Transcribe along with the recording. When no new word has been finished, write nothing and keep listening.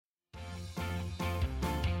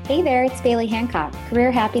Hey there, it's Bailey Hancock,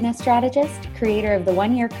 career happiness strategist, creator of the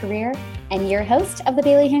 1 Year Career, and your host of The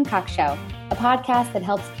Bailey Hancock Show, a podcast that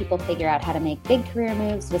helps people figure out how to make big career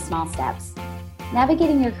moves with small steps.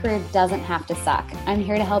 Navigating your career doesn't have to suck. I'm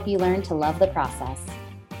here to help you learn to love the process.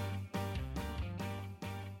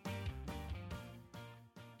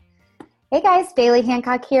 Hey guys, Bailey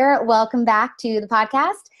Hancock here. Welcome back to the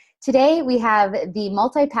podcast. Today we have the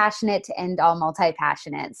multi-passionate to end all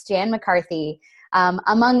multi-passionates, Jan McCarthy.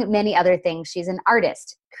 Among many other things, she's an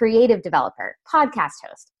artist, creative developer, podcast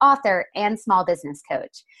host, author, and small business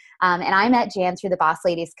coach. And I met Jan through the Boss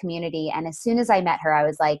Ladies community. And as soon as I met her, I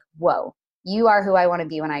was like, whoa, you are who I want to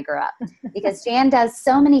be when I grow up. Because Jan does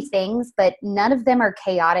so many things, but none of them are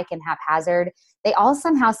chaotic and haphazard. They all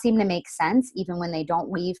somehow seem to make sense, even when they don't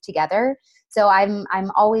weave together. So I'm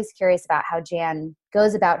always curious about how Jan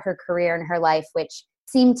goes about her career and her life, which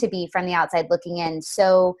seem to be, from the outside looking in,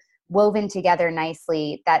 so woven together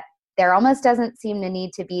nicely that there almost doesn't seem to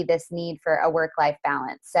need to be this need for a work-life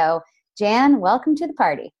balance. So Jan, welcome to the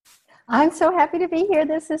party. I'm so happy to be here.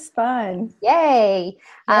 This is fun. Yay.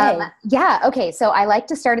 Okay. So I like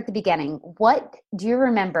to start at the beginning. What do you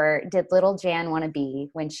remember did little Jan want to be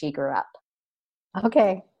when she grew up?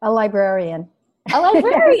 Okay. A librarian. A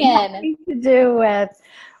librarian. Nothing to do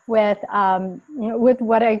with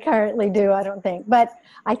what I currently do, I don't think. But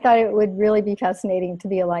I thought it would really be fascinating to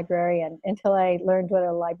be a librarian until I learned what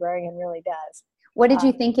a librarian really does. What did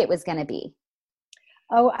you think it was going to be?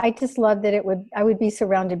 Oh, I just loved that I would be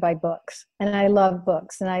surrounded by books. And I love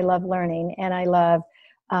books, and I love learning, and I love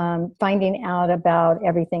finding out about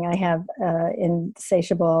everything. I have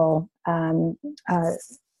insatiable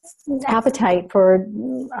appetite for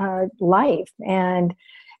life.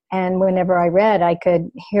 And whenever I read, I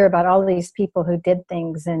could hear about all these people who did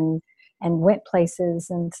things and went places.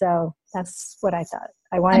 And so that's what I thought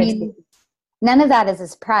I wanted to be. None of that is a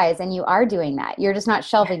surprise. And you are doing that. You're just not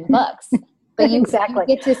shelving books. But you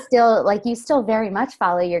get to you still very much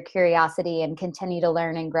follow your curiosity and continue to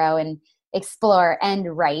learn and grow and explore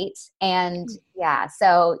and write. And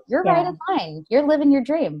so you're right in line. You're living your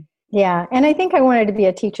dream. Yeah. And I think I wanted to be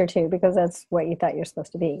a teacher too, because that's what you thought you're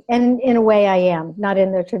supposed to be. And in a way I am, not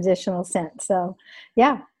in the traditional sense. So,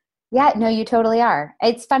 yeah. Yeah, no, you totally are.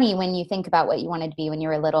 It's funny when you think about what you wanted to be when you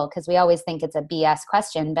were little, because we always think it's a BS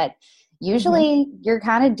question, but usually you're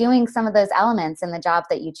kind of doing some of those elements in the job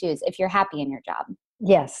that you choose, if you're happy in your job.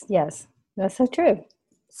 Yes. That's so true.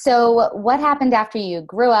 So what happened after you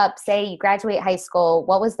grew up, say you graduate high school?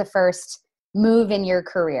 What was the first move in your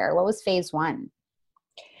career? What was phase one?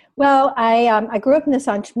 Well, I grew up in this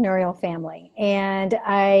entrepreneurial family, and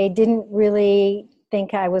I didn't really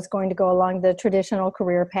think I was going to go along the traditional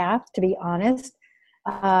career path, to be honest.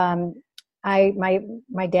 My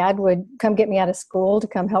dad would come get me out of school to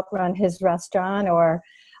come help run his restaurant or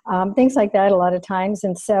things like that a lot of times.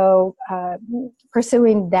 And so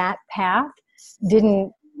pursuing that path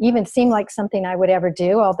didn't even seem like something I would ever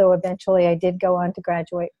do, although eventually I did go on to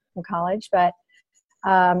graduate from college. But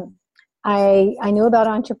I knew about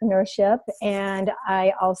entrepreneurship, and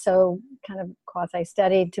I also kind of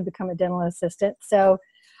quasi-studied to become a dental assistant. So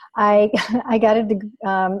I got a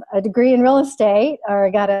degree in real estate, or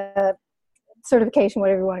I got a certification,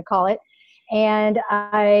 whatever you want to call it, and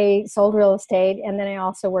I sold real estate, and then I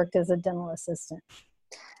also worked as a dental assistant.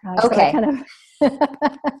 Okay.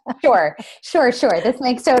 Sure. This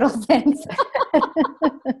makes total sense.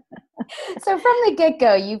 So from the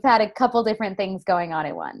get-go, you've had a couple different things going on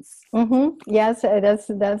at once. Mm-hmm. Yes,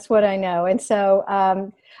 that's what I know. And so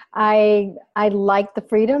I liked the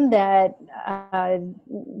freedom that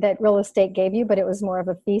real estate gave you, but it was more of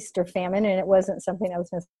a feast or famine, and it wasn't something I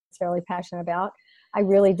was necessarily passionate about. I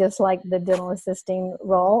really disliked the dental assisting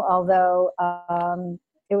role, although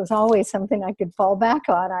it was always something I could fall back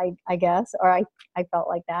on, I guess, or I felt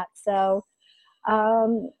like that. So,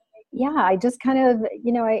 I just kind of,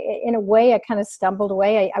 in a way, I kind of stumbled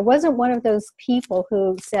away. I wasn't one of those people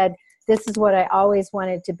who said, this is what I always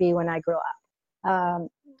wanted to be when I grew up.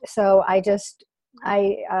 So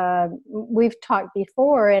we've talked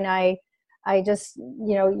before, and I just,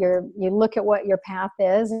 you look at what your path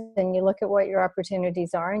is, and you look at what your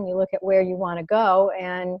opportunities are, and you look at where you want to go,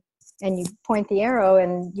 and you point the arrow,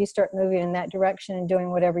 and you start moving in that direction and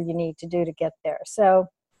doing whatever you need to do to get there. So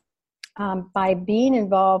by being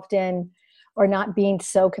involved in, or not being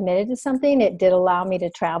so committed to something, it did allow me to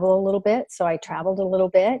travel a little bit. So I traveled a little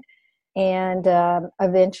bit, and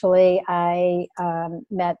eventually I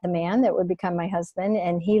met the man that would become my husband,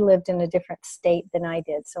 and he lived in a different state than I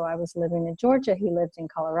did. So I was living in Georgia. He lived in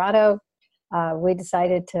Colorado. We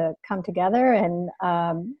decided to come together and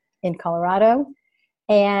in Colorado.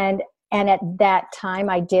 And and at that time,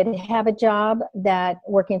 I did have a job that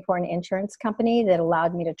working for an insurance company that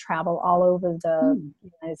allowed me to travel all over the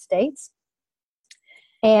United States.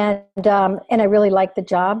 And I really liked the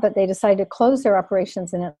job, but they decided to close their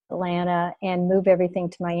operations in Atlanta and move everything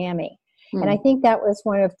to Miami. And I think that was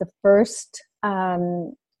one of the first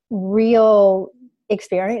real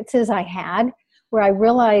experiences I had where I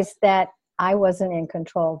realized that I wasn't in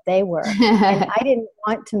control. They were. And I didn't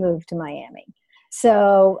want to move to Miami.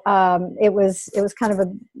 So it was kind of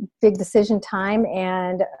a big decision time,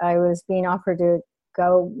 and I was being offered to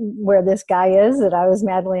go where this guy is that I was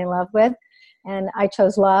madly in love with. And I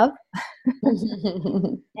chose love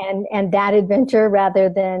and that adventure rather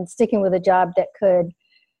than sticking with a job that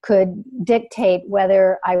could dictate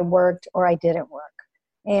whether I worked or I didn't work.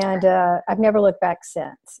 And I've never looked back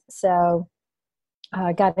since. So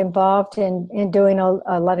I got involved in doing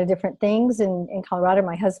a lot of different things in Colorado.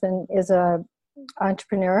 My husband is a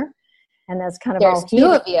entrepreneur, and that's kind of all. There's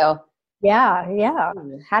two of you. Yeah.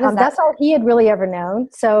 How does that? That's all he had really ever known.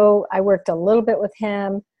 So I worked a little bit with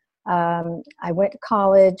him. I went to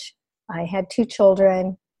college. I had 2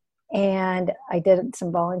 children, and I did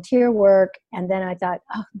some volunteer work. And then I thought,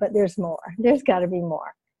 oh, but there's more. There's got to be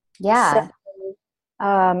more. Yeah. So,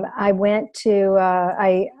 I went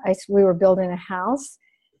to. We were building a house,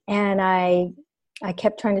 and I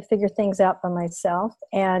kept trying to figure things out by myself,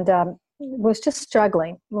 and was just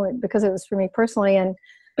struggling because it was for me personally. And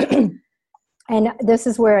and this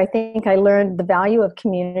is where I think I learned the value of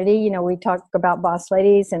community. You know, we talk about Boss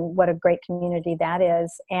Ladies and what a great community that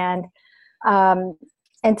is. And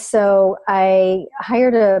so I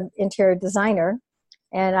hired an interior designer,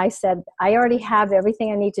 and I said, I already have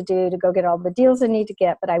everything I need to do to go get all the deals I need to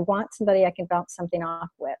get, but I want somebody I can bounce something off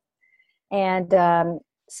with. And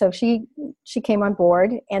so she came on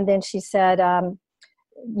board, and then she said,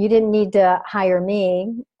 you didn't need to hire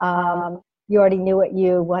me. You already knew what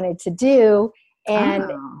you wanted to do.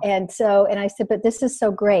 And I said, but this is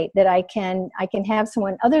so great that I can have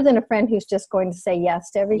someone other than a friend who's just going to say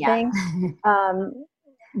yes to everything. Yeah.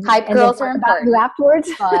 Hype girls are important afterwards,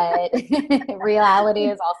 but reality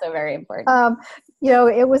is also very important. You know,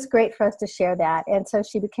 it was great for us to share that. And so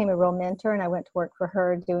she became a real mentor, and I went to work for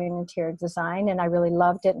her doing interior design, and I really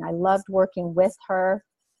loved it. And I loved working with her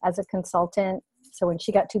as a consultant. So when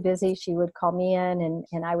she got too busy, she would call me in,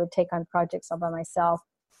 and I would take on projects all by myself.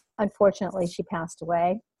 Unfortunately, she passed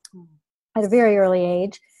away at a very early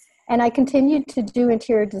age. And I continued to do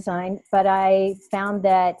interior design, but I found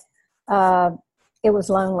that it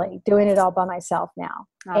was lonely doing it all by myself now.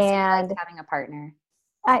 And like having a partner.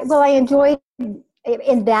 I enjoyed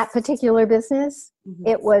in that particular business.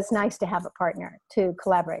 It was nice to have a partner to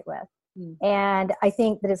collaborate with. And I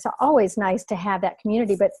think that it's always nice to have that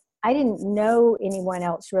community, but I didn't know anyone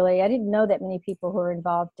else really. I didn't know that many people who were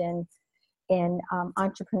involved in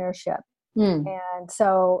entrepreneurship. And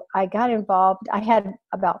so I got involved. I had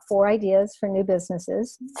about 4 ideas for new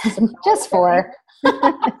businesses. Just 4.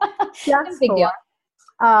 Just 4.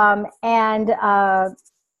 And I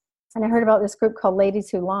heard about this group called Ladies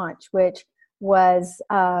Who Launch, which was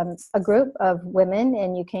a group of women,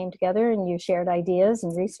 and you came together and you shared ideas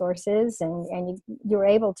and resources, and you were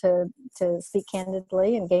able to speak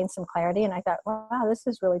candidly and gain some clarity. And I thought, wow, this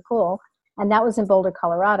is really cool. And that was in Boulder,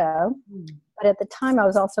 Colorado. But at the time, I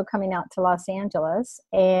was also coming out to Los Angeles.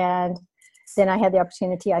 And then I had the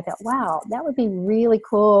opportunity. I thought, wow, that would be really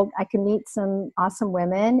cool. I could meet some awesome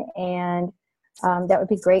women, and that would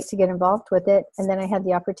be great to get involved with it. And then I had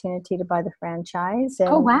the opportunity to buy the franchise. And,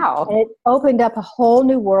 oh, wow. And it opened up a whole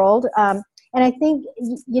new world. And I think,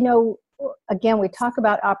 you know, again, we talk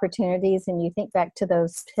about opportunities, and you think back to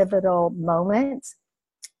those pivotal moments.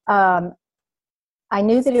 I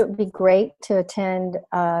knew that it would be great to attend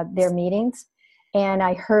their meetings. And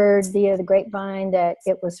I heard via the grapevine that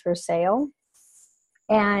it was for sale.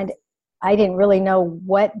 And I didn't really know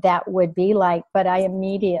what that would be like, but I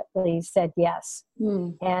immediately said yes.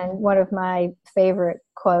 And one of my favorite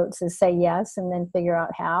quotes is say yes and then figure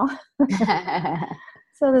out how.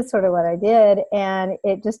 So that's sort of what I did. And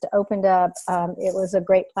it just opened up, it was a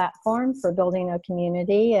great platform for building a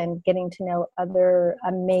community and getting to know other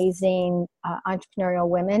amazing entrepreneurial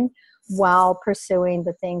women while pursuing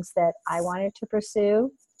the things that I wanted to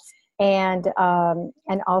pursue. And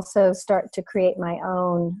also start to create my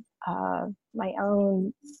own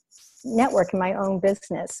network and my own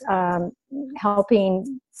business,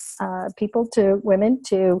 helping women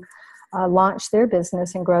to launch their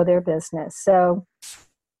business and grow their business. So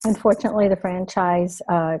unfortunately, the franchise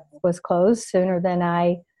was closed sooner than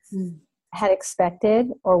I had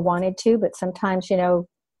expected or wanted to, but sometimes, you know,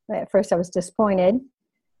 at first I was disappointed.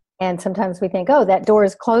 And sometimes we think, oh, that door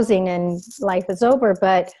is closing and life is over.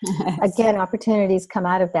 But again, opportunities come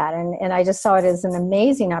out of that. And I just saw it as an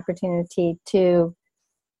amazing opportunity to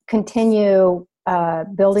continue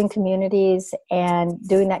building communities and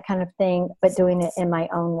doing that kind of thing, but doing it in my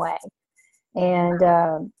own way. And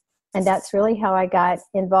that's really how I got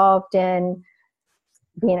involved in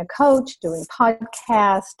being a coach, doing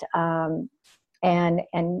podcast, and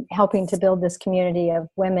helping to build this community of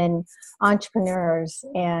women entrepreneurs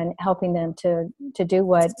and helping them to do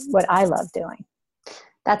what I love doing.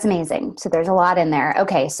 That's amazing. So there's a lot in there.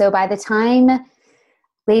 Okay. So by the time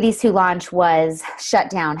Ladies Who Launch was shut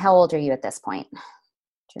down, how old are you at this point? Do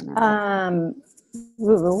you remember?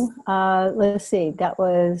 Let's see. That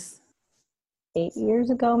was 8 years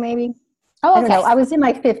ago, maybe. Oh, okay. I don't know. I was in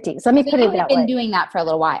my 50s. Let me put it that way. You've been doing that for a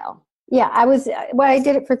little while. Yeah, I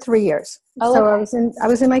did it for 3 years. Oh, so okay. I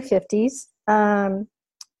was in my 50s,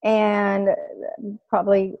 and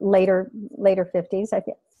probably later 50s.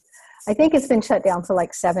 I think it's been shut down for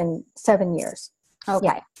like seven years. Okay.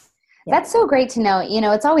 Yeah. That's so great to know.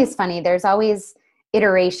 It's always funny. There's always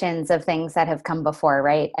iterations of things that have come before,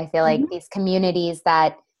 right? I feel like these communities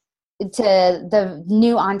that, to the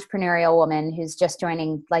new entrepreneurial woman who's just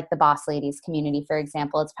joining like the Boss Ladies community, for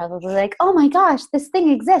example, it's probably like, oh my gosh, this thing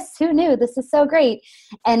exists. Who knew? This is so great.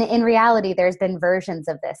 And in reality, there's been versions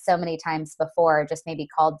of this so many times before, just maybe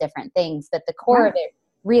called different things. But the core of it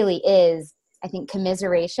really is, I think,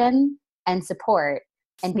 commiseration and support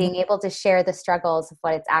and being able to share the struggles of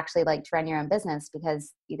what it's actually like to run your own business,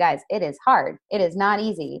 because you guys, it is hard. It is not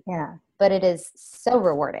easy, but it is so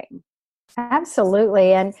rewarding.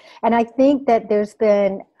 Absolutely. And I think that there's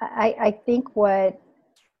been, I think what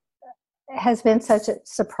has been such a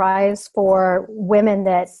surprise for women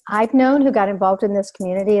that I've known who got involved in this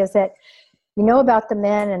community is that you know about the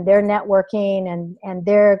men and their networking and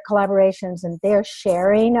their collaborations and their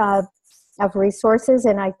sharing of resources.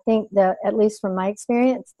 And I think that, at least from my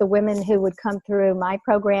experience, the women who would come through my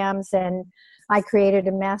programs, and I created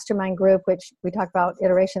a mastermind group, which we talk about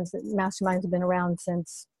iterations. Masterminds have been around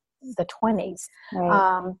since the 20s.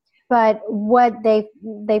 Right. But what they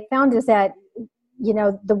found is that,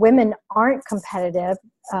 the women aren't competitive.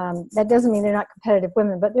 That doesn't mean they're not competitive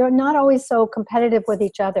women, but they're not always so competitive with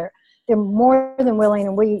each other. They're more than willing,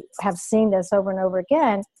 and we have seen this over and over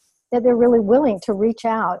again, that they're really willing to reach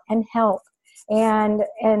out and help. And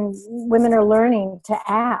women are learning to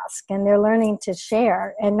ask, and they're learning to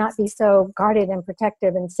share and not be so guarded and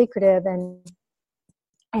protective and secretive and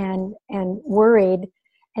worried,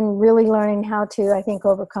 and really learning how to, I think,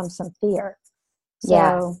 overcome some fear.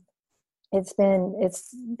 So it's been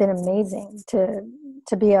amazing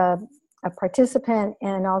to be a participant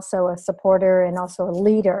and also a supporter and also a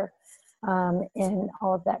leader in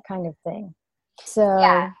all of that kind of thing. So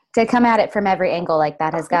to come at it from every angle like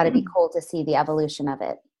that has got to be cool to see the evolution of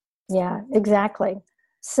it. Yeah, exactly.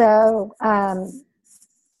 So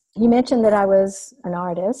you mentioned that I was an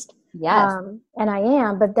artist. Yes. And I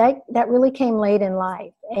am, but that really came late in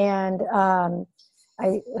life. And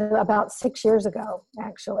about 6 years ago,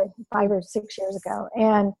 actually, 5 or 6 years ago.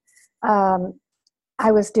 And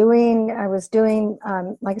I was doing,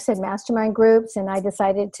 like I said, mastermind groups, and I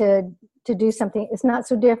decided to do something. It's not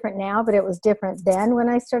so different now, but it was different then when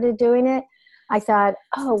I started doing it. I thought,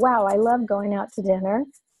 oh, wow, I love going out to dinner.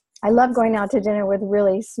 I love going out to dinner with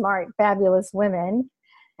really smart, fabulous women.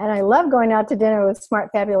 And I love going out to dinner with smart,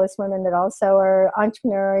 fabulous women that also are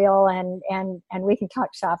entrepreneurial, and we can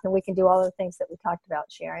talk shop, and we can do all the things that we talked about,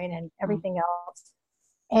 sharing and everything else.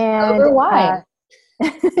 And over wine.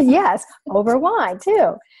 Yes, over wine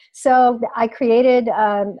too. So I created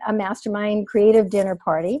a mastermind creative dinner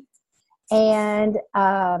party, and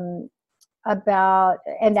that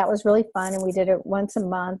was really fun. And we did it once a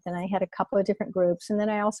month, and I had a couple of different groups. And then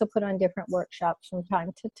I also put on different workshops from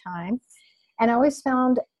time to time. And I always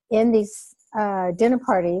found in these dinner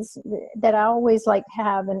parties that I always like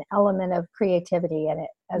have an element of creativity in it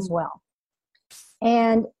as well.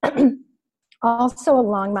 And also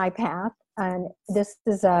along my path, and this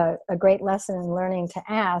is a great lesson in learning to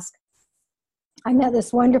ask, I met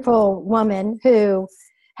this wonderful woman who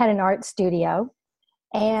had an art studio,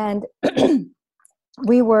 and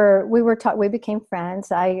we became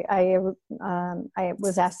friends. I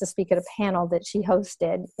was asked to speak at a panel that she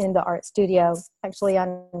hosted in the art studio, actually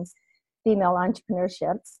on female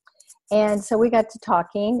entrepreneurship. And so we got to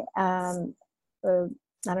talking, I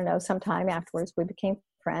don't know, sometime afterwards we became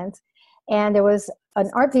friends. And there was an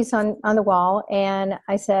art piece on the wall, and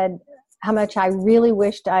I said how much I really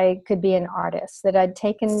wished I could be an artist, that I'd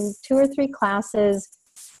taken 2 or 3 classes,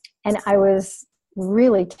 and I was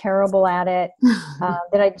really terrible at it,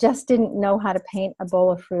 that I just didn't know how to paint a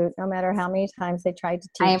bowl of fruit, no matter how many times they tried to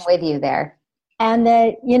teach. I am with you there. And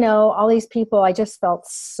that, all these people, I just felt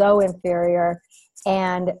so inferior.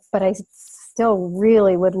 But I still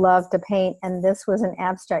really would love to paint. And this was an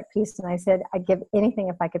abstract piece. And I said, I'd give anything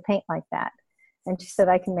if I could paint like that. And she said,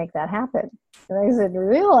 I can make that happen. And I said,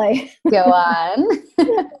 really? Go on.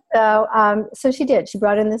 So she did. She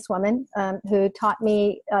brought in this woman who taught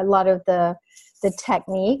me a lot of the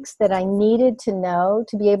techniques that I needed to know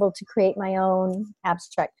to be able to create my own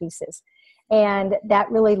abstract pieces. And that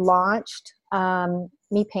really launched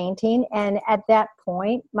me painting. And at that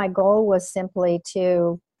point, my goal was simply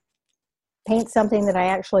to paint something that I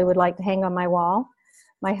actually would like to hang on my wall.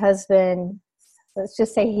 My husband, let's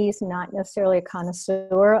just say he's not necessarily a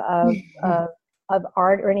connoisseur of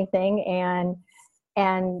art or anything,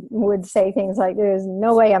 and would say things like, "There's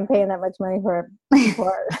no way I'm paying that much money for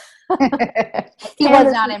He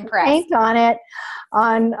was not impressed. Paint on it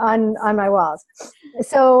on my walls."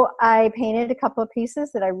 So I painted a couple of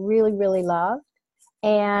pieces that I really, really loved,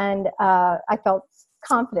 and I felt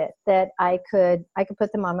confident that I could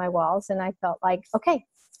put them on my walls, and I felt like, okay,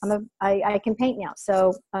 I can paint now.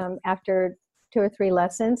 So after 2 or 3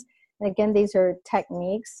 lessons, and again, these are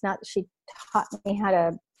techniques. Not that she taught me how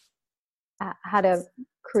to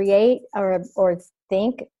create or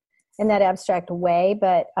think in that abstract way,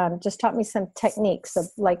 but just taught me some techniques of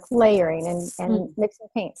like layering and mixing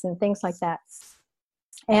paints and things like that.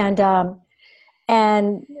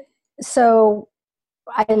 And so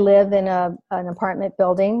I live in an apartment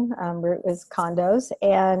building where it was condos,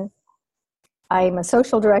 and I'm a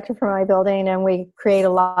social director for my building, and we create a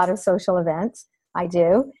lot of social events. I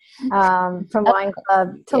do, from wine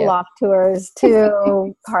club to loft tours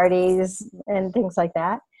to parties and things like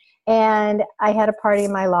that. And I had a party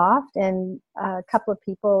in my loft, and a couple of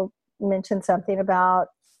people mentioned something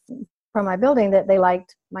from my building that they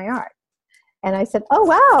liked my art. And I said, "Oh,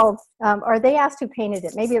 wow." Or they asked who painted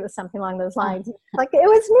it. Maybe it was something along those lines. Like, it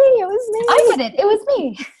was me. I did it. It was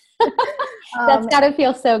me. That's got to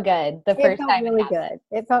feel so good the first time.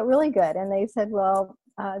 It felt really good. And they said, well,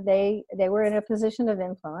 they were in a position of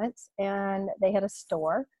influence, and they had a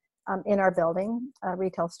store in our building, a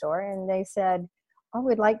retail store. And they said, "Oh,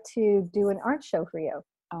 we'd like to do an art show for you."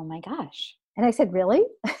 Oh my gosh. And I said, "Really?"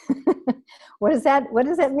 What does that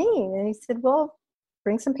mean? And he said, "Well,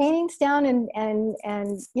 bring some paintings down and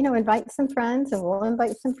invite some friends, and we'll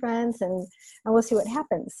invite some friends, and we'll see what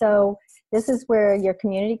happens." So this is where your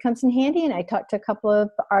community comes in handy. And I talked to a couple of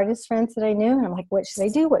artist friends that I knew, and I'm like, what should I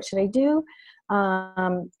do? What should I do?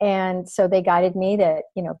 And so they guided me to,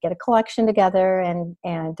 get a collection together and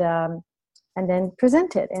then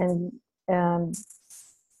present it. And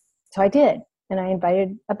so I did, and I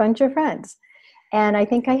invited a bunch of friends, and I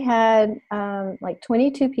think I had like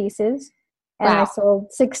 22 pieces. And wow. I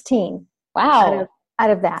sold 16 wow. out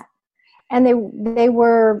of that. And they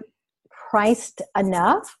were priced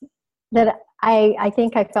enough that I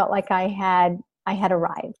think I felt like I had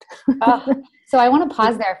arrived. So I want to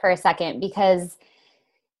pause there for a second, because,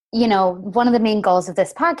 one of the main goals of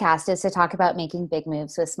this podcast is to talk about making big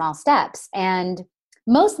moves with small steps. And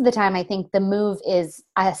most of the time, I think the move is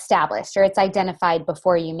established, or it's identified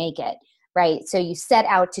before you make it, right? So you set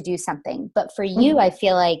out to do something. But for you, I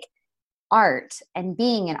feel like art and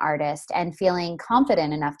being an artist and feeling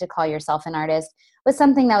confident enough to call yourself an artist was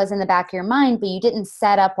something that was in the back of your mind, but you didn't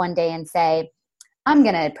set up one day and say, I'm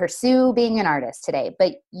going to pursue being an artist today.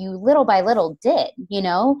 But you little by little did,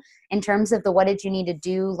 in terms of what did you need to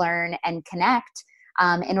do, learn, and connect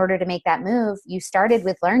in order to make that move. You started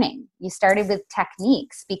with learning. You started with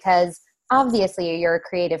techniques, because obviously you're a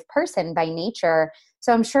creative person by nature.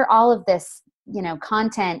 So I'm sure all of this,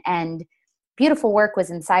 content and beautiful work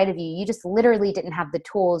was inside of you. You just literally didn't have the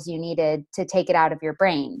tools you needed to take it out of your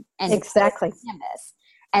brain. And exactly. Canvas.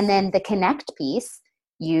 And then the connect piece,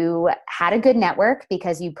 you had a good network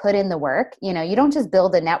because you put in the work. You don't just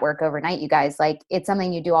build a network overnight, you guys. Like, it's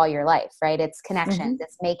something you do all your life, right? It's connections.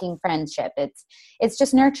 It's making friendship. It's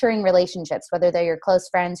just nurturing relationships, whether they're your close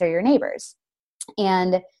friends or your neighbors.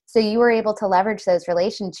 And so you were able to leverage those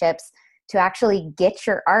relationships to actually get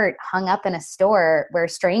your art hung up in a store where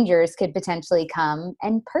strangers could potentially come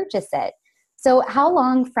and purchase it. So how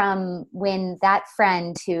long from when that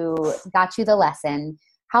friend who got you the lesson,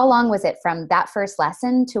 how long was it from that first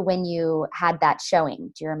lesson to when you had that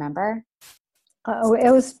showing? Do you remember?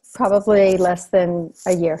 It was probably less than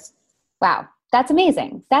a year. Wow. That's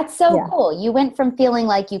amazing. That's so cool. You went from feeling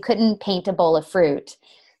like you couldn't paint a bowl of fruit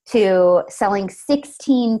to selling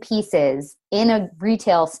 16 pieces in a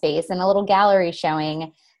retail space, in a little gallery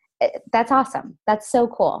showing. That's awesome. That's so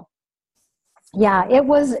cool. Yeah, it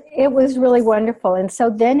was really wonderful. And so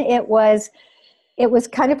then it was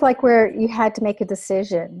kind of like where you had to make a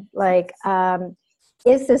decision, like,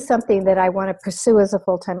 is this something that I want to pursue as a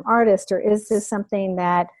full-time artist, or is this something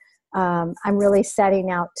that I'm really setting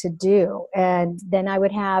out to do? And then I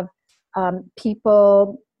would have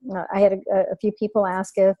people. I had a few people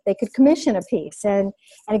ask if they could commission a piece, and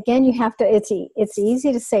again, you have to. It's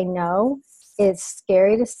easy to say no. It's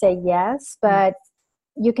scary to say yes, but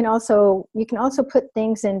you can also put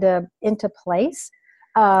things into place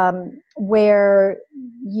where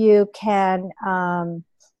you can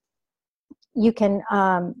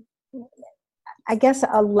I guess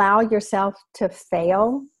allow yourself to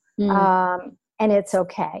fail, and it's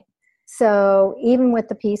okay. So even with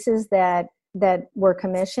the pieces that were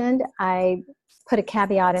commissioned, I put a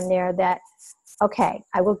caveat in there that, okay,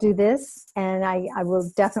 I will do this, and I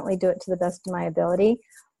will definitely do it to the best of my ability,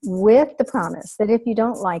 with the promise that if you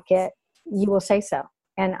don't like it, you will say so,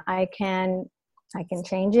 and I can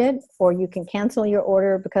change it, or you can cancel your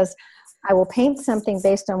order, because I will paint something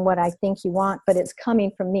based on what I think you want, but it's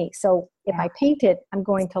coming from me. So if I paint it, I'm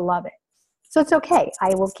going to love it. So it's okay.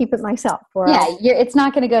 I will keep it myself. It's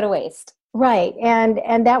not going to go to waste. Right.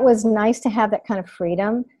 And that was nice to have that kind of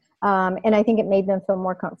freedom. And I think it made them feel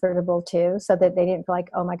more comfortable too, so that they didn't feel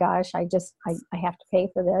like, oh my gosh, I have to pay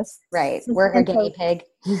for this. Right. We're her guinea pig.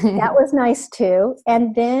 That was nice too.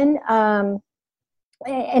 And then,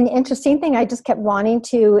 an interesting thing, I just kept wanting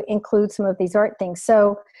to include some of these art things.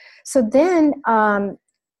 So then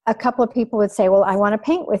a couple of people would say, well, I want to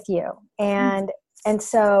paint with you. And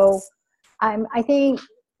so I think,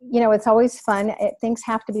 it's always fun. Things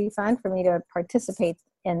have to be fun for me to participate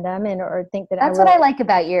in them, or think that That's what I like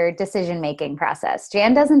about your decision-making process.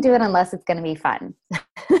 Jan doesn't do it unless it's going to be fun.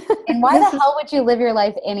 And why the hell would you live your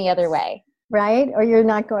life any other way? Right? Or you're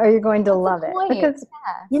going to love it, because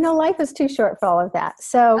life is too short for all of that.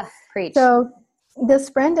 So, preach. So this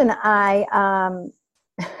friend and I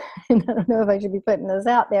don't know if I should be putting this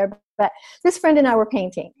out there, but this friend and I were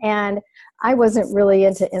painting, and I wasn't really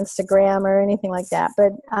into Instagram or anything like that,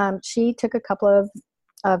 but she took a couple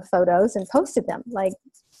of photos and posted them, like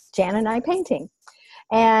Jan and I painting.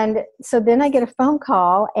 And so then I get a phone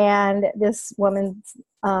call, and this woman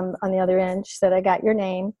on the other end, she said, I got your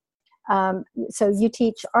name. So you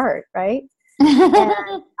teach art, right?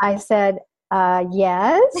 And I said,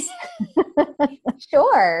 yes.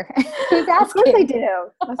 Sure. Who's asking? Of course I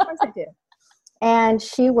do. Of course I do. And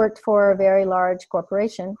she worked for a very large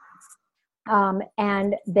corporation.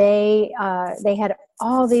 And they had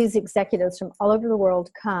all these executives from all over the world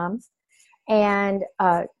come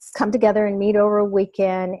together and meet over a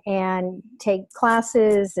weekend and take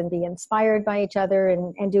classes and be inspired by each other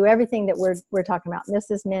and do everything that we're talking about. And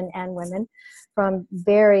this is men and women from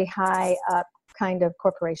very high up kind of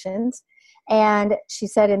corporations. And she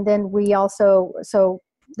said, and then we also, so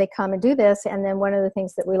they come and do this. And then one of the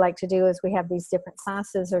things that we like to do is we have these different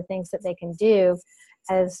classes or things that they can do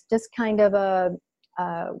as just kind of a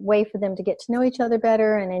way for them to get to know each other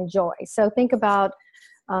better and enjoy. So think about,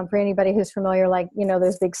 for anybody who's familiar, like,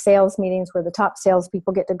 there's big sales meetings where the top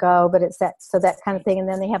salespeople get to go, but it's that kind of thing. And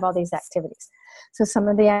then they have all these activities. So some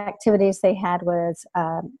of the activities they had was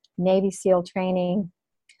Navy SEAL training,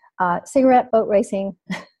 cigarette boat racing,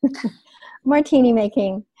 martini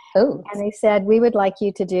making. Ooh. And they said, we would like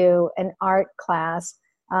you to do an art class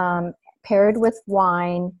paired with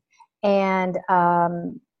wine. And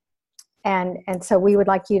so we would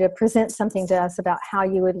like you to present something to us about how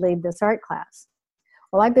you would lead this art class.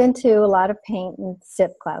 Well, I've been to a lot of paint and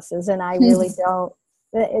sip classes, and I really don't.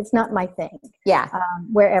 It's not my thing. Yeah.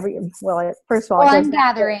 First of all, I'm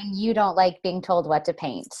gathering you don't like being told what to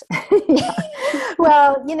paint. Yeah.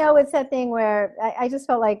 Well, it's that thing where I just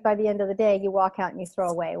felt like by the end of the day, you walk out and you throw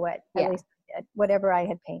away at least whatever I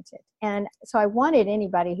had painted, and so I wanted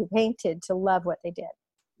anybody who painted to love what they did,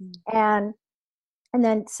 and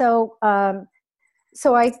then so I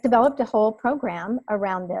developed a whole program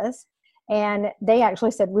around this. And they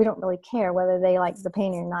actually said, we don't really care whether they like the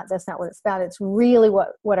painting or not. That's not what it's about. It's really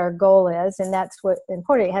what our goal is. And that's what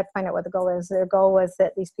important. You have to find out what the goal is. Their goal was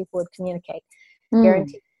that these people would communicate.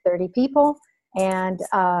 Guaranteed 30 people. And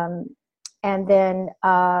then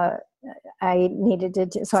I needed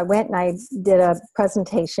to, so I went and I did a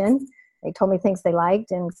presentation. They told me things they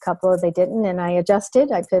liked and a couple of they didn't. And I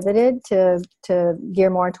adjusted, I pivoted to gear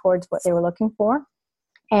more towards what they were looking for.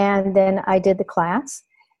 And then I did the class.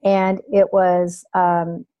 And it was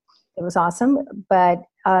awesome, but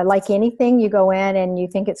like anything, you go in and you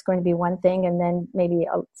think it's going to be one thing, and then maybe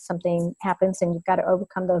something happens, and you've got to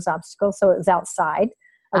overcome those obstacles. So it was outside.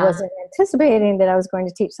 I wasn't anticipating that I was going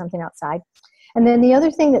to teach something outside, And then the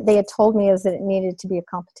other thing that they had told me is that it needed to be a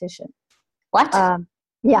competition. What?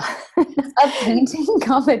 Yeah. A painting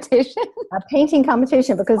competition? A painting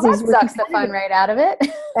competition, because well, that sucks the fun right out of it.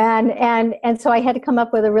 And so I had to come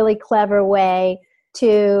up with a really clever way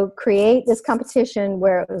to create this competition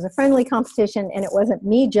where it was a friendly competition and it wasn't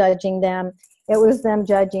me judging them. It was them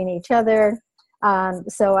judging each other.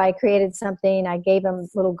 So I created something. I gave them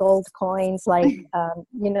little gold coins, like,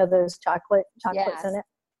 those chocolates Yeah. in it.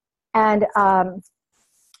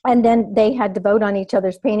 And then they had to vote on each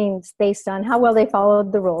other's paintings based on how well they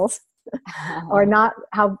followed the rules or not,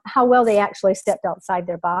 how well they actually stepped outside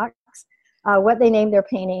their box, what they named their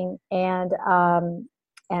painting, and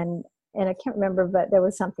I can't remember, but there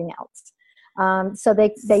was something else. So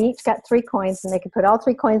they each got 3 coins, and they could put all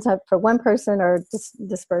 3 coins up for one person or just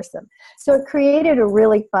disperse them. So it created a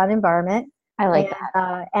really fun environment. I like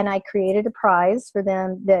that. And I created a prize for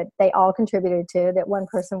them that they all contributed to, that one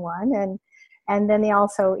person won. And then they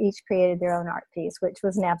also each created their own art piece, which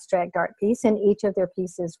was an abstract art piece, and each of their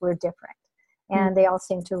pieces were different. And they all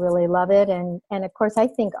seemed to really love it. And of course, I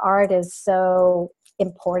think art is so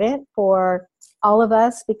important for all of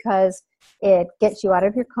us because it gets you out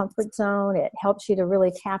of your comfort zone. It helps you to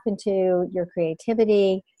really tap into your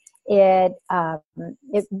creativity.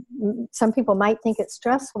 Some people might think it's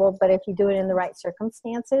stressful, but if you do it in the right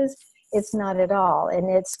circumstances, it's not at all. And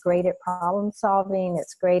it's great at problem solving.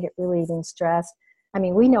 It's great at relieving stress. I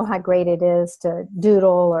mean, we know how great it is to doodle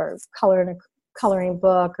or color in a coloring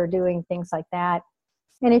book or doing things like that.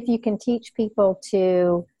 And if you can teach people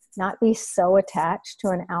to not be so attached to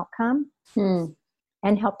an outcome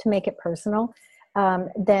and help to make it personal,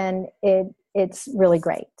 then it's really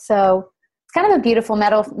great. So it's kind of a beautiful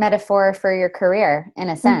metaphor for your career in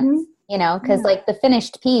a sense, because like the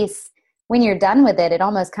finished piece, when you're done with it, it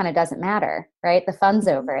almost kind of doesn't matter, right? The fun's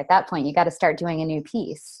over. At that point, you got to start doing a new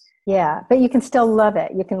piece. Yeah, but you can still love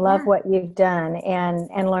it. You can love what you've done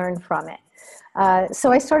and learn from it.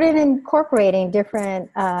 So I started incorporating different,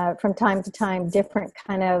 from time to time, different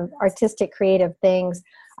kind of artistic, creative things.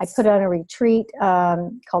 I put on a retreat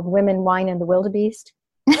called Women, Wine, and the Wildebeest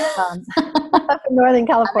up in Northern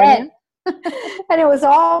California. And it was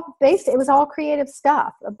all creative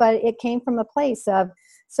stuff, but it came from a place of,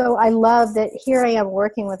 so I love that here I am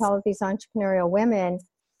working with all of these entrepreneurial women,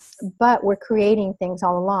 but we're creating things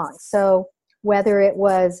all along. So whether it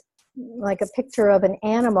was like a picture of an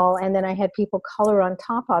animal, and then I had people color on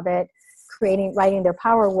top of it, writing their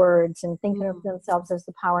power words and thinking of themselves as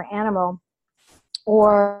the power animal,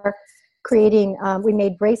 or creating, we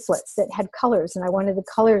made bracelets that had colors, and I wanted the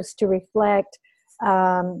colors to reflect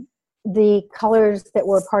the colors that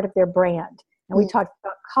were part of their brand. And we talked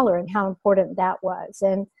about color and how important that was.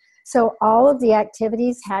 And so all of the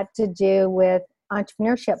activities had to do with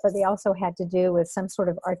entrepreneurship, but they also had to do with some sort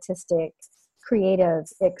of artistic, creative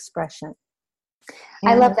expression.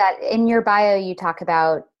 I love that. In your bio, you talk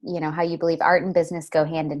about, how you believe art and business go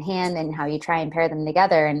hand in hand and how you try and pair them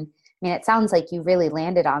together. And I mean, it sounds like you really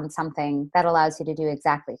landed on something that allows you to do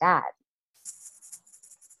exactly that.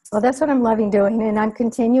 Well, that's what I'm loving doing. And I'm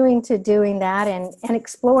continuing to doing that and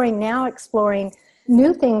exploring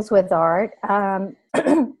new things with art.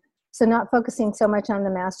 So not focusing so much on the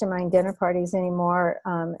mastermind dinner parties anymore,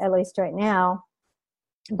 at least right now.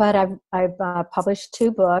 But I've published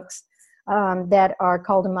 2 books that are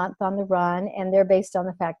called A Month on the Run, and they're based on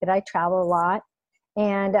the fact that I travel a lot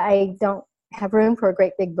and I don't have room for a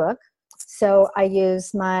great big book. So I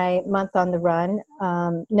use my Month on the Run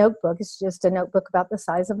notebook. It's just a notebook about the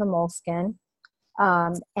size of a moleskin,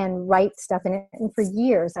 and write stuff in it. And for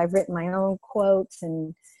years, I've written my own quotes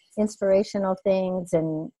and inspirational things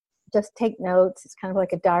and just take notes. It's kind of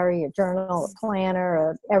like a diary, a journal, a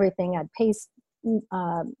planner, everything. I'd paste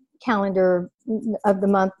calendar of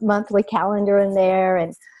the monthly calendar in there,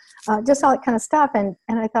 and just all that kind of stuff. And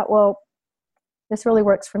I thought, well, this really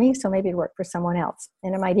works for me, so maybe it'd work for someone else.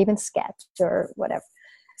 And it might even sketch or whatever.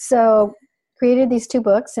 So created these 2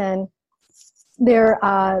 books, and they're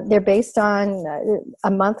based on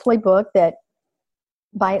a monthly book that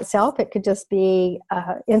by itself, it could just be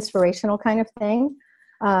inspirational kind of thing.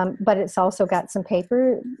 But it's also got some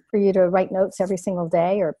paper for you to write notes every single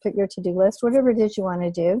day or put your to-do list, whatever it is you want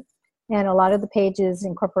to do. And a lot of the pages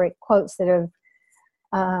incorporate quotes that have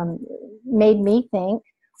made me think,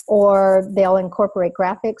 or they'll incorporate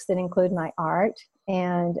graphics that include my art.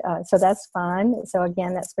 And so that's fun. So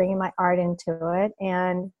again, that's bringing my art into it.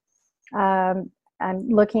 And I'm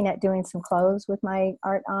looking at doing some clothes with my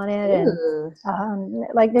art on it. And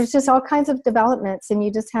there's just all kinds of developments, and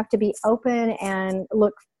you just have to be open and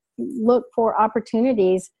look for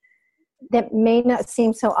opportunities that may not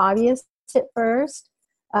seem so obvious at first.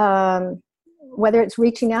 whether it's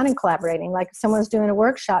reaching out and collaborating, like if someone's doing a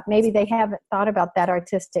workshop, maybe they haven't thought about that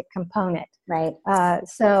artistic component. Right.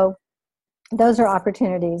 So those are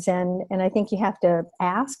opportunities. And I think you have to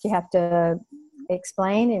ask, you have to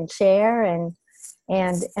explain and share and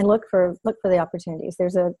look for the opportunities.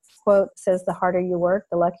 There's a quote that says, the harder you work,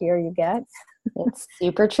 the luckier you get. It's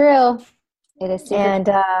super true. It is super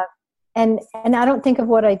true. And I don't think of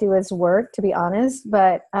what I do as work, to be honest,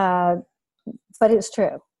 but it's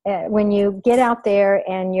true. When you get out there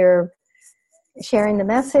and you're sharing the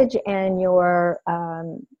message and you're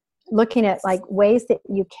looking at like ways that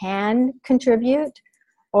you can contribute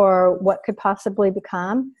or what could possibly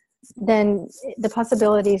become, then the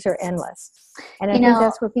possibilities are endless. And I think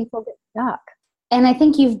that's where people get stuck. And I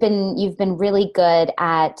think you've been really good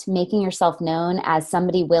at making yourself known as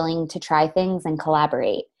somebody willing to try things and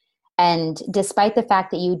collaborate. And despite the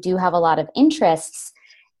fact that you do have a lot of interests,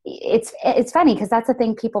 it's funny because that's the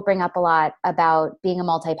thing people bring up a lot about being a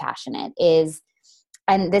multi-passionate is,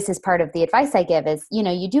 and this is part of the advice I give is,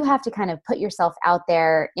 you do have to kind of put yourself out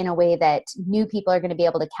there in a way that new people are going to be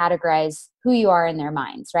able to categorize who you are in their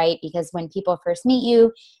minds, right? Because when people first meet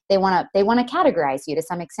you, they want to categorize you to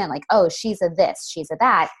some extent, like, oh, she's a this, she's a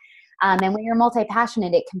that. And when you're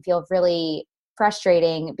multi-passionate, it can feel really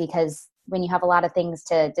frustrating because when you have a lot of things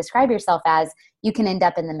to describe yourself as, you can end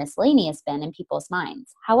up in the miscellaneous bin in people's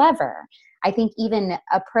minds. However, I think even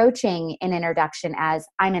approaching an introduction as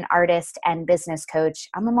I'm an artist and business coach,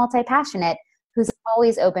 I'm a multi-passionate who's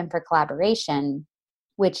always open for collaboration,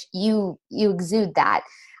 which you exude that.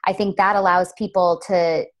 I think that allows people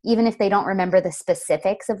to, even if they don't remember the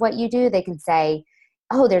specifics of what you do, they can say,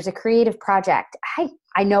 oh, there's a creative project.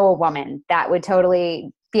 I know a woman that would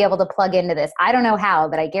totally be able to plug into this. I don't know how,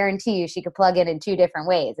 but I guarantee you she could plug in 2 different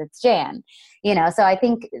ways. It's Jan, so I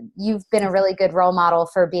think you've been a really good role model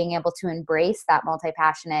for being able to embrace that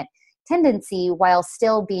multi-passionate tendency while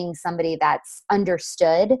still being somebody that's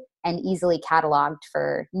understood and easily cataloged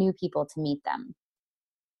for new people to meet them.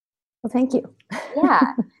 Well, thank you.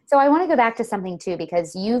 Yeah. So I want to go back to something too,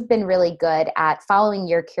 because you've been really good at following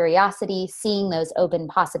your curiosity, seeing those open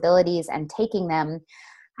possibilities and taking them.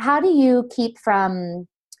 How do you keep from,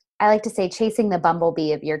 I like to say, chasing the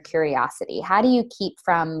bumblebee of your curiosity? How do you keep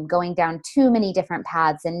from going down too many different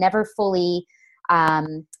paths and never fully,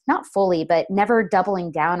 not fully, but never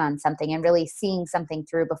doubling down on something and really seeing something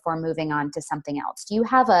through before moving on to something else? Do you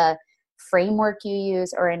have a framework you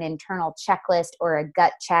use or an internal checklist or a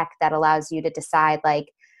gut check that allows you to decide like,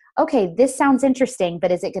 okay, this sounds interesting,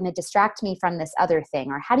 but is it going to distract me from this other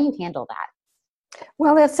thing? Or how do you handle that?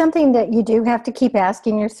 Well, that's something that you do have to keep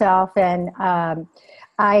asking yourself. And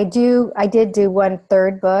I did do one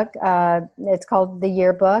third book. It's called The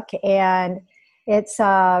Yearbook, and it's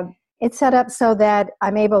set up so that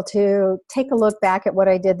I'm able to take a look back at what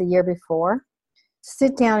I did the year before,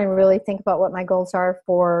 sit down and really think about what my goals are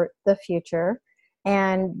for the future,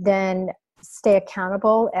 and then stay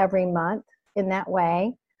accountable every month in that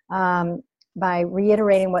way by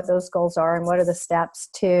reiterating what those goals are and what are the steps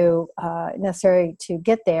to necessary to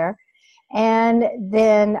get there. And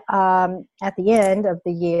then at the end of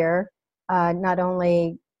the year, not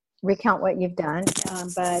only recount what you've done,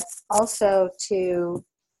 but also to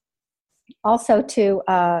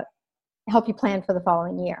help you plan for the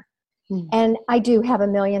following year. Mm-hmm. And I do have a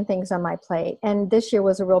million things on my plate. And this year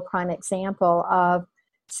was a real prime example of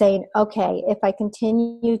saying, okay, if I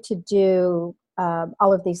continue to do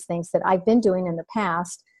all of these things that I've been doing in the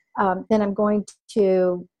past, then I'm going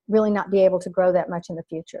to really not be able to grow that much in the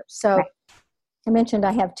future. So right. I mentioned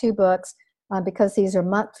I have 2 books because these are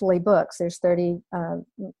monthly books. There's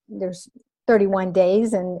 31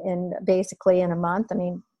 days and basically in a month. I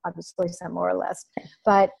mean, obviously some more or less,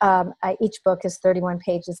 but each book is 31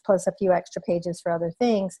 pages plus a few extra pages for other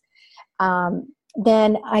things.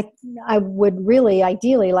 Then I would really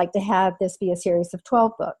ideally like to have this be a series of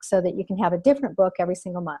 12 books so that you can have a different book every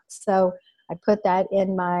single month. So I put that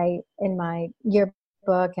in my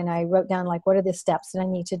yearbook, and I wrote down like, what are the steps that I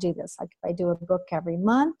need to do this? Like if I do a book every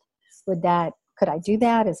month, could I do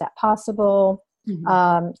that? Is that possible?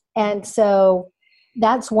 Mm-hmm. And so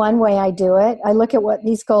that's one way I do it. I look at what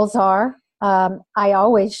these goals are. I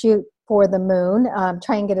always shoot for the moon,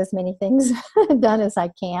 try and get as many things done as I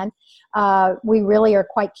can. We really are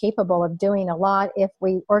quite capable of doing a lot if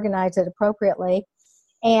we organize it appropriately.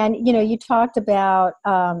 And, you talked about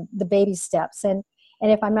the baby steps. And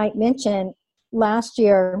if I might mention, last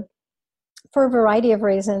year, for a variety of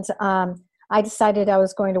reasons, I decided I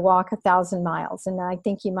was going to walk 1,000 miles. And I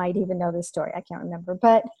think you might even know this story. I can't remember.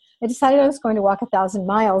 But I decided I was going to walk 1,000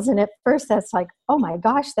 miles. And at first that's like, oh my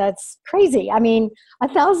gosh, that's crazy. I mean,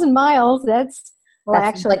 1,000 miles, that's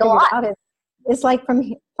actually like a lot. it's like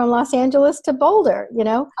from Los Angeles to Boulder, you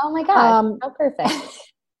know? Oh my gosh. How perfect.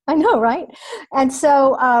 I know, right? And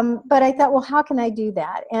so, but I thought, well, how can I do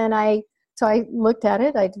that? So I looked at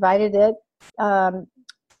it, I divided it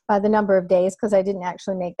by the number of days, because I didn't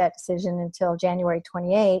actually make that decision until January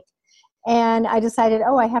 28th. And I decided,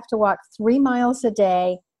 I have to walk 3 miles a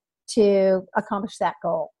day to accomplish that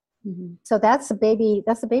goal. Mm-hmm. So that's a baby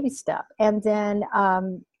step. And then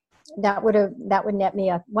that would net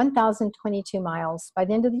me 1,022 miles by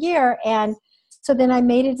the end of the year. And so then I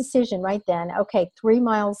made a decision right then. Okay, 3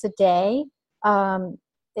 miles a day.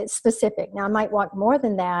 It's specific. Now I might walk more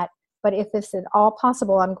than that, but if it's at all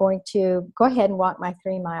possible, I'm going to go ahead and walk my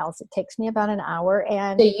 3 miles. It takes me about an hour.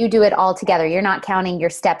 And so you do it all together. You're not counting your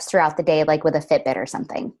steps throughout the day, like with a Fitbit or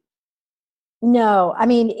something. No, I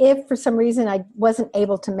mean, if for some reason I wasn't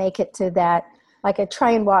able to make it to that, like I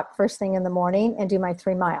try and walk first thing in the morning and do my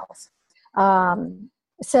 3 miles.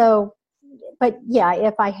 But yeah,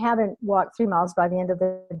 if I haven't walked 3 miles by the end of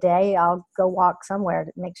the day, I'll go walk somewhere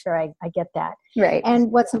to make sure I get that. Right.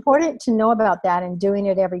 And what's important to know about that and doing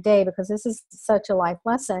it every day, because this is such a life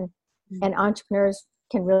lesson, and entrepreneurs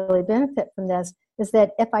can really benefit from this, is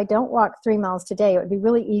that if I don't walk 3 miles today, it would be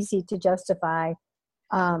really easy to justify,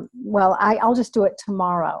 I'll just do it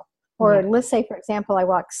tomorrow. Or let's say, for example, I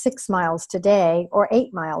walk 6 miles today or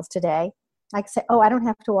 8 miles today. I can say, I don't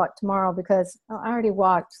have to walk tomorrow because I already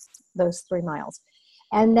walked those 3 miles.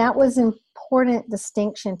 And that was an important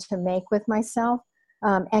distinction to make with myself,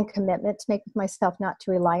 and commitment to make with myself, not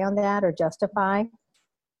to rely on that or justify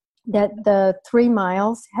that the 3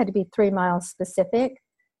 miles had to be 3 miles specific,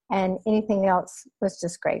 and anything else was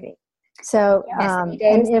just gravy. So,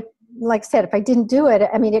 and if, like I said, if I didn't do it,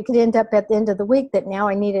 I mean, it could end up at the end of the week that now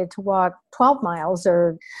I needed to walk 12 miles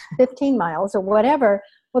or 15 miles or whatever.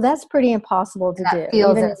 Well, that's pretty impossible to do. That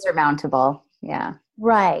feels insurmountable. Yeah.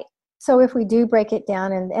 Right. So if we do break it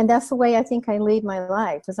down, and that's the way I think I lead my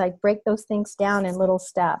life, is I break those things down in little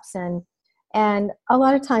steps. And a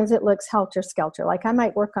lot of times it looks helter-skelter. Like I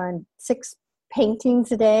might work on 6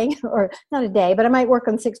 paintings a day, or not a day, but I might work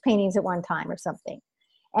on 6 paintings at one time or something.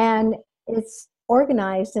 And it's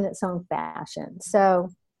organized in its own fashion. So,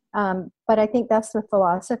 but I think that's the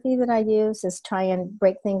philosophy that I use, is try and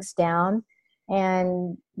break things down,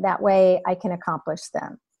 and that way I can accomplish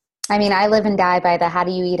them. I mean, I live and die by the how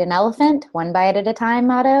do you eat an elephant, one bite at a time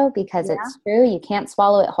motto, because it's true. You can't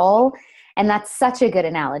swallow it whole. And that's such a good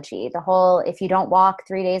analogy. The whole, if you don't walk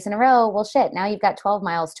 3 days in a row, well, shit, now you've got 12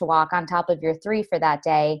 miles to walk on top of your 3 for that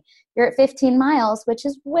day. You're at 15 miles, which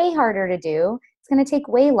is way harder to do. It's going to take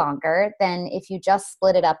way longer than if you just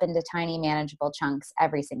split it up into tiny, manageable chunks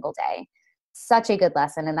every single day. Such a good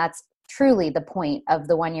lesson. And that's truly the point of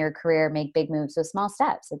the 1-year career, make big moves with small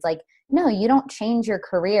steps. It's like, no, you don't change your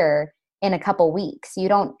career in a couple weeks. You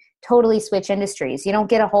don't totally switch industries. You don't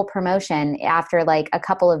get a whole promotion after like a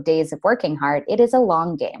couple of days of working hard. It is a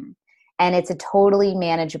long game, and it's a totally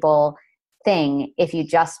manageable thing if you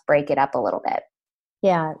just break it up a little bit.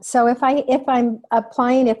 Yeah. So if I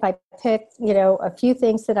pick, a few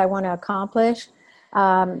things that I want to accomplish,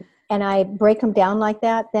 and I break them down like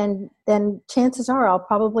that, then chances are I'll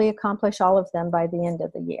probably accomplish all of them by the end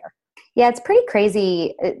of the year. Yeah, it's pretty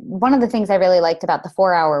crazy. One of the things I really liked about the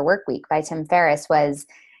 4-Hour Work Week by Tim Ferriss was,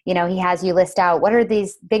 he has you list out, what are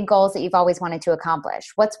these big goals that you've always wanted to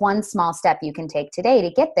accomplish? What's one small step you can take today to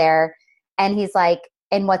get there? And he's like,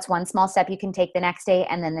 and what's one small step you can take the next day,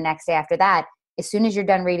 and then the next day after that? As soon as you're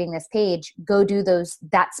done reading this page, go do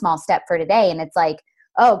that small step for today. And it's like,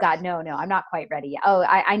 oh God, no, I'm not quite ready yet. Oh,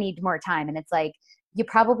 I need more time. And it's like, you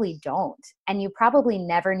probably don't. And you probably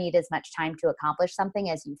never need as much time to accomplish something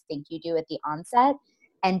as you think you do at the onset.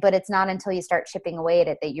 But it's not until you start chipping away at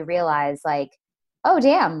it that you realize like, oh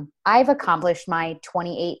damn, I've accomplished my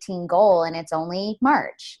 2018 goal and it's only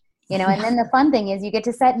March. And then the fun thing is you get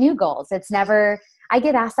to set new goals. I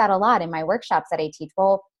get asked that a lot in my workshops that I teach.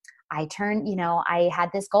 Well, I had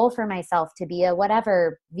this goal for myself to be a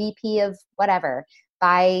whatever VP of whatever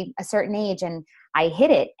by a certain age, and I hit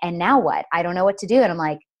it. And now what? I don't know what to do. And I'm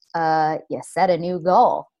like, you set a new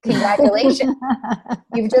goal. Congratulations.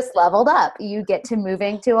 You've just leveled up. You get to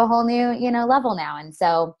moving to a whole new, level now. And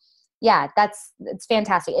so, yeah, it's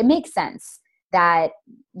fantastic. It makes sense that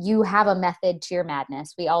you have a method to your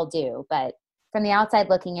madness. We all do. But from the outside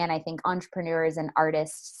looking in, I think entrepreneurs and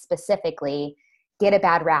artists specifically get a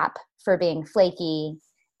bad rap for being flaky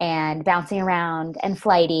and bouncing around and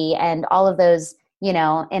flighty and all of those,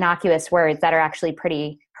 innocuous words that are actually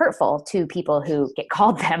pretty hurtful to people who get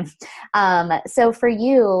called them. So for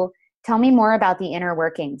you, Tell me more about the inner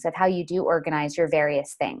workings of how you do organize your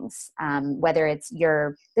various things, whether it's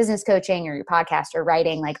your business coaching or your podcast or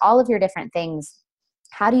writing, like all of your different things.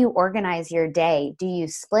 How do you organize your day? Do you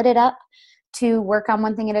split it up to work on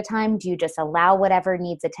one thing at a time? Do you just allow whatever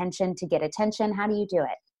needs attention to get attention? How do you do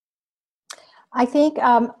it? I think,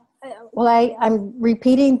 I'm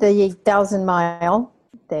repeating the 1,000-mile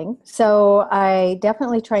thing. So I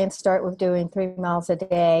definitely try and start with doing 3 miles a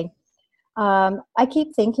day. I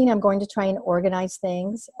keep thinking I'm going to try and organize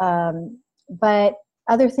things, but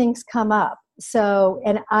other things come up. So,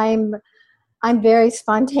 and I'm very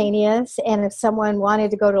spontaneous. And if someone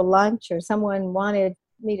wanted to go to lunch or someone wanted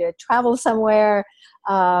me to travel somewhere,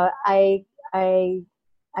 I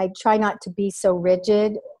try not to be so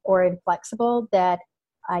rigid or inflexible that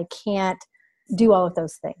I can't do all of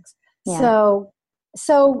those things. Yeah.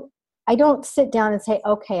 So I don't sit down and say,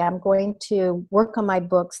 okay, I'm going to work on my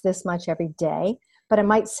books this much every day, but I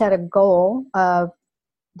might set a goal of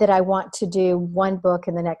that I want to do 1 book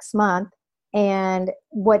in the next month. And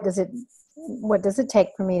what does it take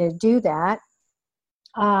for me to do that?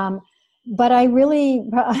 But I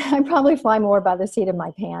probably fly more by the seat of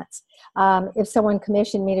my pants. If someone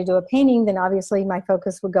commissioned me to do a painting, then obviously my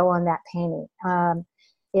focus would go on that painting.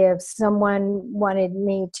 If someone wanted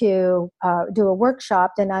me to do a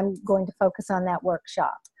workshop, then I'm going to focus on that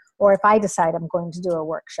workshop. Or if I decide I'm going to do a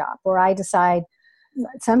workshop, or I decide,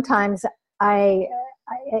 sometimes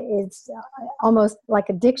it's almost like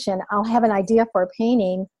addiction. I'll have an idea for a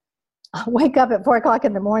painting. I'll wake up at 4 o'clock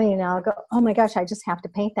in the morning and I'll go, oh my gosh, I just have to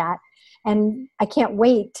paint that. And I can't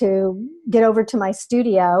wait to get over to my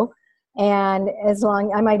studio. And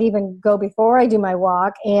I might even go before I do my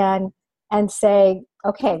walk and say,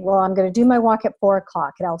 okay, well, I'm going to do my walk at 4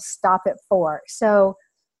 o'clock and I'll stop at 4. So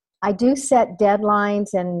I do set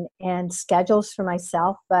deadlines and schedules for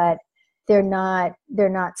myself, but they're not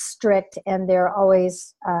strict, and they're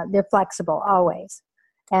always, they're flexible always.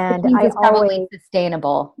 And it's probably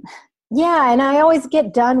sustainable. Yeah. And I always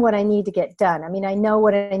get done what I need to get done. I mean, I know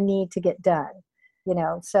what I need to get done,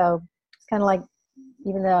 so it's kind of like,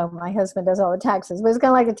 even though my husband does all the taxes, but it's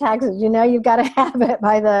kind of like the taxes, you've got to have it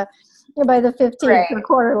by the 15th right. or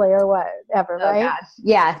quarterly or whatever, right? God.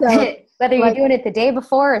 Yeah. So, whether you're doing it the day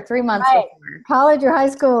before or 3 months right. before. College or high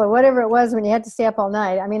school or whatever it was when you had to stay up all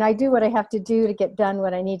night. I mean, I do what I have to do to get done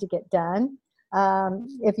what I need to get done.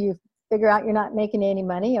 If you figure out you're not making any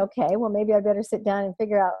money, okay, well, maybe I better sit down and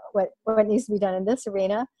figure out what needs to be done in this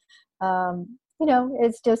arena.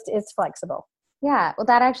 It's flexible. Yeah, well,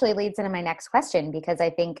 that actually leads into my next question, because I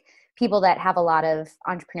think people that have a lot of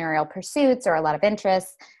entrepreneurial pursuits or a lot of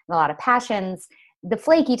interests and a lot of passions, the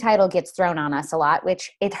flaky title gets thrown on us a lot,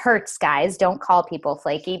 which it hurts, guys. Don't call people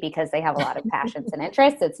flaky because they have a lot of passions and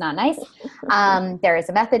interests. It's not nice. There is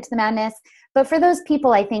a method to the madness. But for those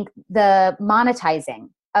people, I think the monetizing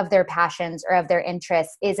of their passions or of their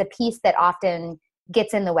interests is a piece that often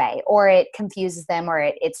gets in the way, or it confuses them, or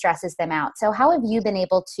it stresses them out. So how have you been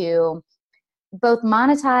able to both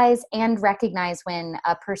monetize and recognize when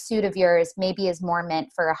a pursuit of yours maybe is more meant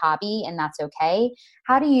for a hobby, and that's okay?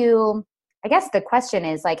 How do you, I guess the question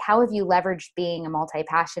is, like, how have you leveraged being a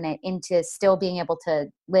multi-passionate into still being able to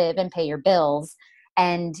live and pay your bills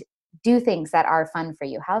and do things that are fun for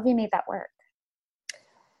you? How have you made that work?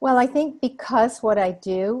 Well, I think because what I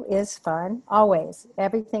do is fun, always.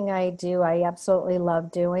 Everything I do, I absolutely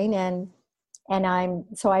love doing. And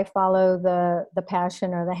I follow the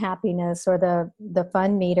passion or the happiness or the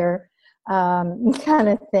fun meter kind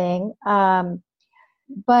of thing.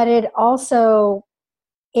 But it also,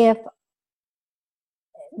 there's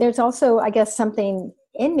also, I guess, something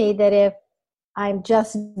in me that if I'm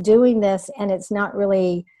just doing this and it's not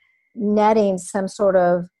really netting some sort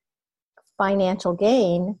of financial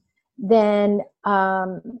gain, then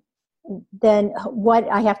what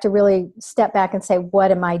I have to really step back and say, what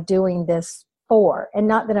am I doing this for? And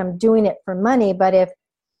not that I'm doing it for money, but if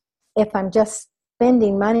I'm just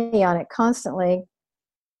spending money on it constantly,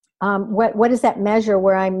 what is that measure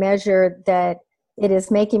where I measure that it is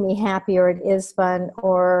making me happy, or it is fun,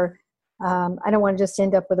 or I don't want to just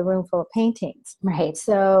end up with a room full of paintings. Right.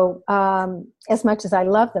 So as much as I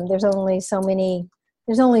love them, there's only so many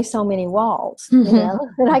walls,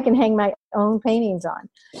 that I can hang my own paintings on.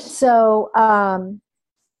 So I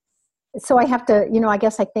have to, I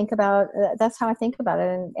guess I think about, that's how I think about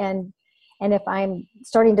it. And if I'm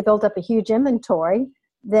starting to build up a huge inventory,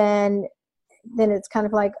 then it's kind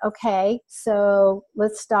of like, okay, so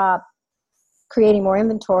let's stop creating more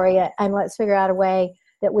inventory and let's figure out a way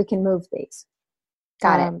that we can move these.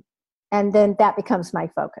 Got it. And then that becomes my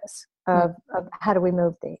focus of how do we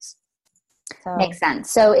move these. So Makes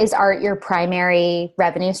sense. So is art your primary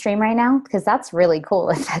revenue stream right now? Because that's really cool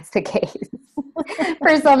if that's the case.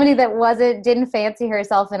 For somebody that didn't fancy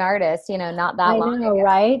herself an artist, not that long know, ago.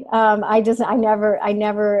 right? I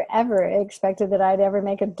never ever expected that I'd ever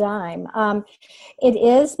make a dime. It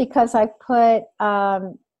is because I put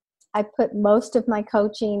most of my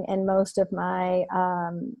coaching and most of my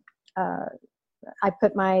I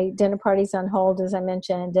put my dinner parties on hold, as I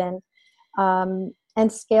mentioned,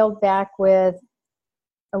 and scaled back with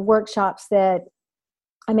workshops that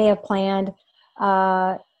I may have planned.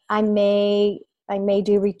 I may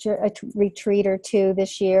do a retreat or two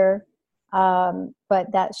this year,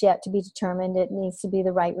 but that's yet to be determined. It needs to be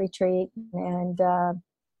the right retreat, and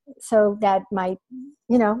so that might,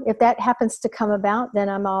 if that happens to come about, then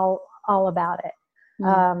I'm all about it.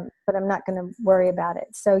 But I'm not going to worry about it.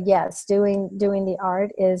 So yes, doing the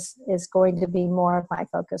art is going to be more of my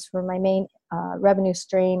focus for my main revenue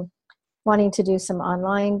stream. Wanting to do some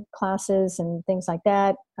online classes and things like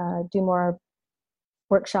that, do more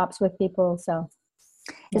workshops with people. So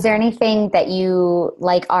Is there anything that you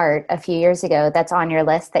like art a few years ago that's on your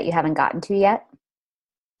list that you haven't gotten to yet?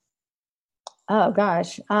 Oh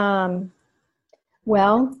gosh.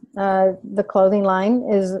 Well, the clothing line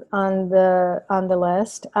is on the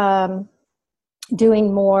list.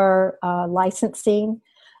 Doing more licensing,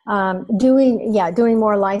 doing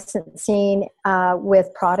more licensing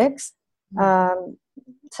with products.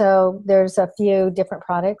 So there's a few different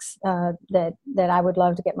products that I would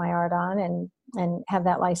love to get my art on and have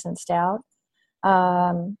that licensed out.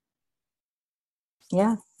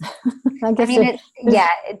 Yeah. I guess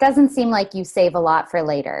it doesn't seem like you save a lot for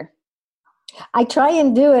later. I try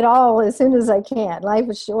and do it all as soon as I can. Life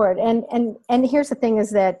is short. And here's the thing is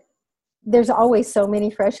that there's always so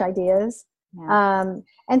many fresh ideas. Yeah.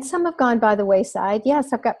 And some have gone by the wayside.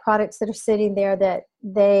 Yes, I've got products that are sitting there that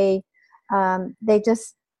they don't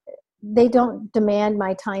demand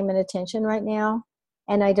my time and attention right now.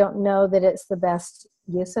 And I don't know that it's the best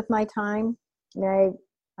use of my time. I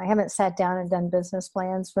haven't sat down and done business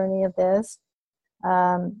plans for any of this.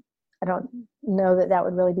 I don't know that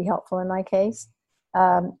would really be helpful in my case,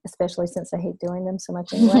 especially since I hate doing them so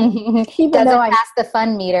much anyway. Doesn't pass the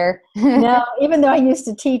fun meter. No, even though I used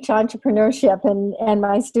to teach entrepreneurship and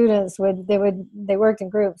my students they worked in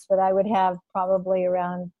groups, but I would have probably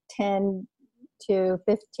around 10 to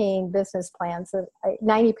 15 business plans,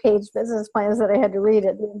 90-page business plans that I had to read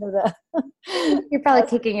at the end of the. You're probably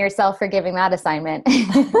kicking yourself for giving that assignment.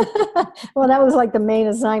 Well, that was like the main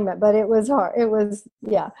assignment, but it was hard. It was,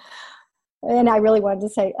 yeah. And I really wanted to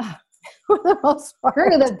say, for the most part.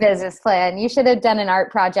 Screw the business plan. You should have done an art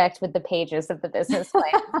project with the pages of the business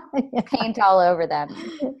plan. Yeah. Paint all over them.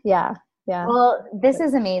 Yeah. Yeah. Well, this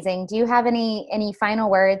is amazing. Do you have any final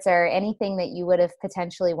words or anything that you would have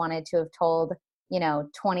potentially wanted to have told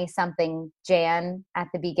 20-something Jan at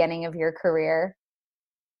the beginning of your career?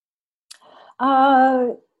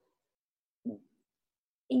 Yeah,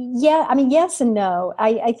 I mean, yes and no.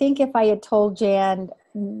 I think if I had told Jan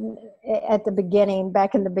at the beginning,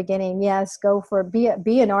 back in the beginning, yes, go for be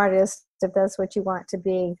an artist if that's what you want to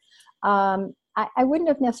be. I wouldn't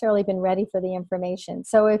have necessarily been ready for the information.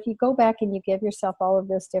 So if you go back and you give yourself all of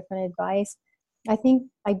this different advice, I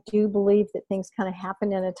do believe that things kind of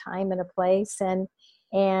happen in a time and a place, and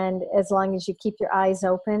as long as you keep your eyes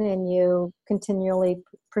open and you continually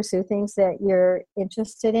pursue things that you're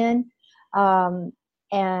interested in,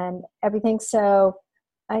 and everything. So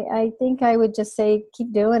I think I would just say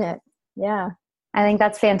keep doing it. Yeah. I think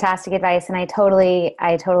that's fantastic advice, and I totally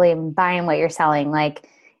am buying what you're selling. Like,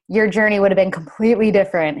 your journey would have been completely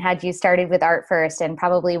different had you started with art first, and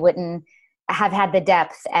probably wouldn't have had the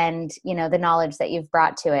depth and, the knowledge that you've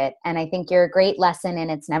brought to it. And I think you're a great lesson,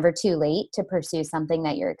 and it's never too late to pursue something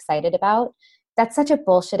that you're excited about. That's such a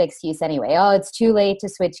bullshit excuse anyway. Oh, it's too late to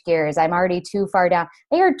switch gears. I'm already too far down.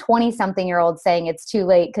 I heard 20-something-year-olds saying it's too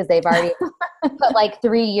late because they've already put like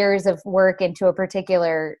 3 years of work into a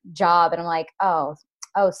particular job. And I'm like, oh,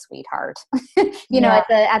 sweetheart,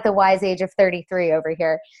 at the wise age of 33 over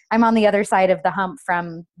here. I'm on the other side of the hump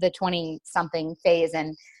from the 20-something phase.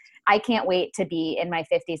 And I can't wait to be in my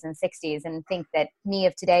 50s and 60s and think that me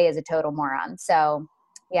of today is a total moron. So,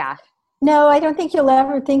 yeah. No, I don't think you'll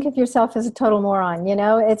ever think of yourself as a total moron.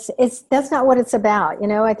 That's not what it's about.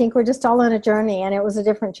 I think we're just all on a journey, and it was a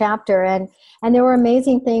different chapter, and there were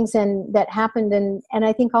amazing things that happened. And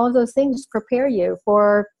I think all of those things prepare you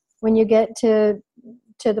for when you get to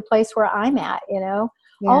the place where I'm at, Yeah.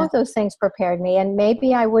 All of those things prepared me. And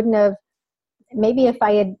maybe if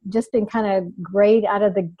I had just been kind of great out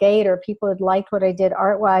of the gate, or people had liked what I did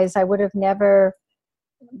art-wise, I would have never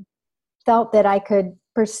felt that I could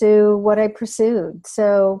pursue what I pursued.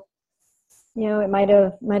 So, it might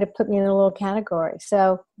have put me in a little category.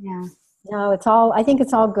 So Yeah. no, I think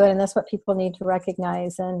it's all good. And that's what people need to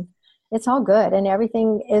recognize. And it's all good. And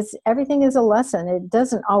everything is a lesson. It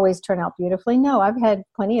doesn't always turn out beautifully. No, I've had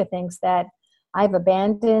plenty of things that I've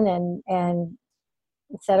abandoned and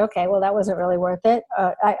said, okay, well, that wasn't really worth it.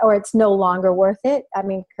 Or it's no longer worth it. I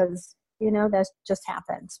mean, because, that just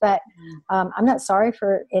happens. But I'm not sorry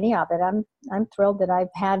for any of it. I'm thrilled that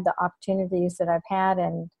I've had the opportunities that I've had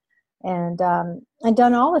and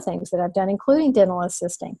done all the things that I've done, including dental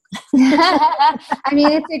assisting. I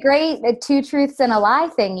mean, it's a great two truths and a lie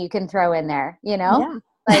thing you can throw in there, Yeah.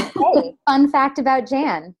 Like, hey, fun fact about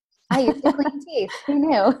Jan. I used to clean teeth. Who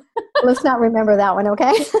knew? Let's not remember that one,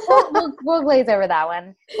 okay? We'll glaze over that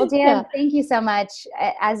one. Well, Jan, thank you so much.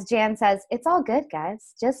 As Jan says, it's all good,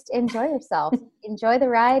 guys. Just enjoy yourself. Enjoy the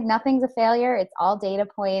ride. Nothing's a failure. It's all data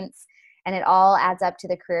points, and it all adds up to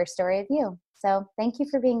the career story of you. So thank you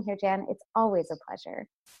for being here, Jan. It's always a pleasure.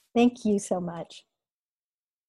 Thank you so much.